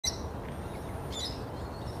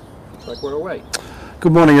like we're away.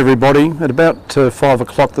 Good morning everybody. At about 5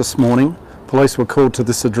 o'clock this morning, police were called to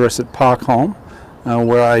this address at Park Holme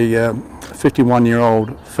where a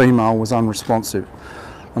 51-year-old female was unresponsive.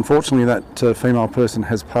 Unfortunately that female person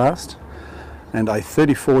has passed, and a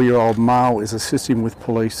 34-year-old male is assisting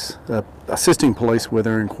police with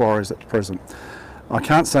their inquiries at present. I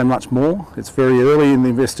can't say much more. It's very early in the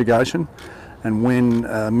investigation, and when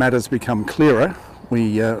matters become clearer,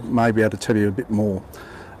 we may be able to tell you a bit more.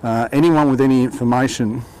 Anyone with any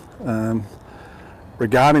information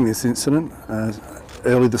regarding this incident,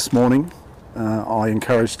 early this morning, I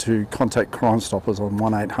encourage to contact Crime Stoppers on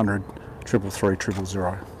 1800 333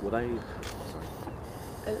 000. Were they?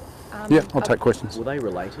 Yeah, I'll take questions. Were they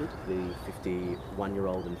related, the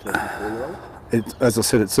 51-year-old and 34-year-old? As I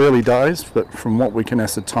said, it's early days, but from what we can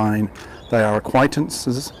ascertain, they are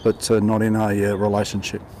acquaintances, but not in a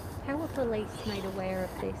relationship. How were police made aware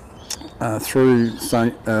of this? Through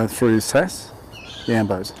SAS, the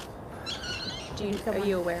AMBOs. Are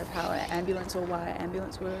you aware of how an ambulance or why an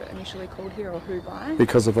ambulance were initially called here, or who by?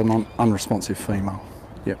 Because of an unresponsive female.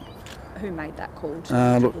 Yep. Who made that call?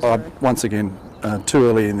 Look, once again, too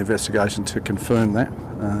early in the investigation to confirm that,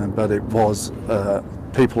 but it was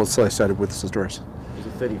people associated with this address. Is a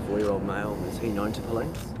 34-year-old male, is he known to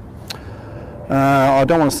police? I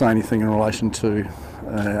don't want to say anything in relation to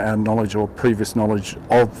our knowledge or previous knowledge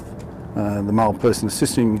of the male person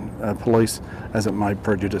assisting police, as it may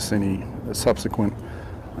prejudice any subsequent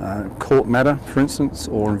court matter, for instance,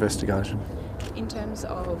 or investigation. In terms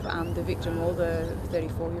of the victim or the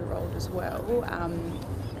 34-year-old as well,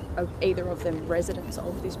 are either of them residents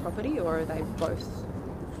of this property, or are they both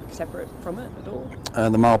separate from it at all?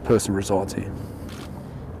 The male person resides here.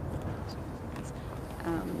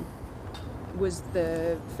 Was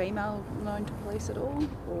the female known to police at all,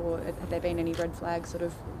 or had there been any red flags sort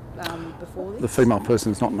of before this? The female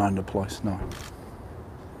person is not known to police, no.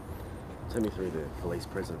 Tell me through the police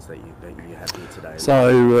presence that you have here today.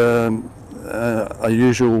 So, a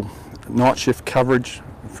usual night shift coverage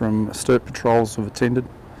from STIRT patrols have attended,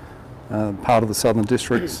 part of the Southern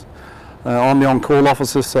Districts. I'm the on-call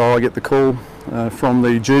officer, so I get the call from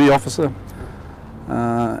the duty officer,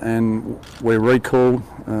 and we're recalled.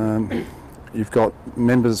 You've got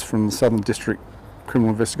members from the Southern District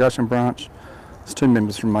Criminal Investigation Branch. There's 2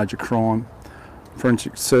 members from Major Crime.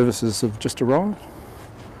 Forensic Services have just arrived.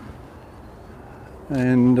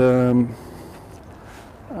 And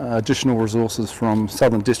additional resources from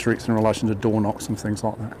Southern Districts in relation to door knocks and things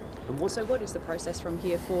like that. So what is the process from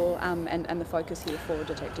here for, and the focus here for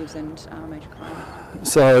detectives and Major Crime?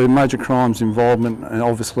 So Major Crime's involvement, and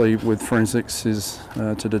obviously with forensics, is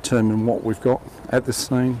to determine what we've got at this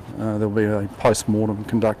scene. There'll be a post-mortem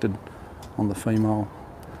conducted on the female,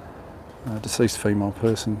 deceased female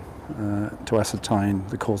person to ascertain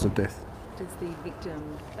the cause of death. Does the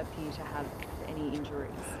victim appear to have any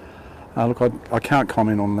injuries? Look, I can't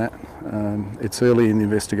comment on that. It's early in the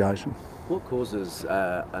investigation. What causes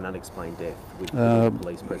an unexplained death with the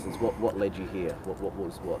police presence? What led you here? What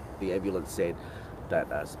was the ambulance said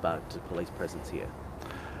that sparked police presence here?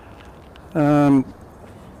 An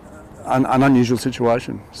unusual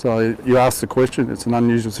situation. So you asked the question, it's an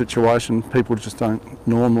unusual situation. People just don't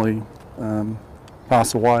normally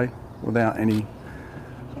pass away without any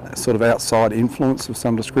sort of outside influence of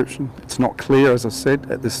some description. It's not clear, as I said,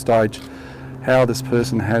 at this stage how this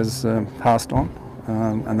person has passed on,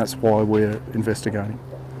 and that's why we're investigating.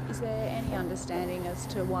 Is there any understanding as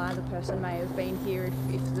to why the person may have been here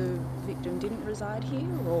if the victim didn't reside here,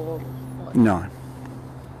 or what? No.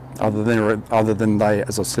 Other than they,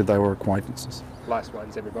 as I said, they were acquaintances. Last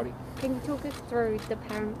ones, everybody. Can you talk us through you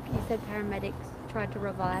said paramedics tried to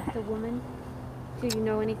revive the woman. Do you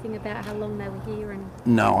know anything about how long they were here? And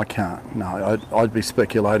no, I can't. No, I'd be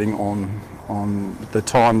speculating on the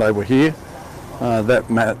time they were here.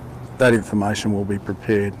 That information will be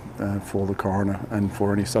prepared for the coroner and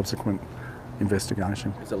for any subsequent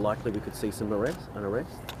investigation. Is it likely we could see an arrest?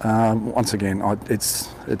 Once again,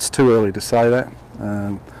 it's too early to say that.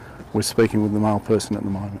 We're speaking with the male person at the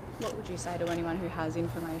moment. What would you say to anyone who has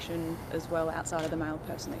information as well outside of the male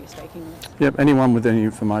person that you're speaking with? Yep, anyone with any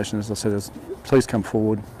information, as I said, please come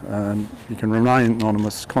forward. You can remain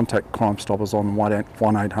anonymous. Contact Crime Stoppers on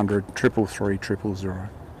 1800 333 000.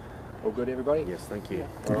 All good, everybody? Yes, thank you.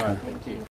 All right, thank you.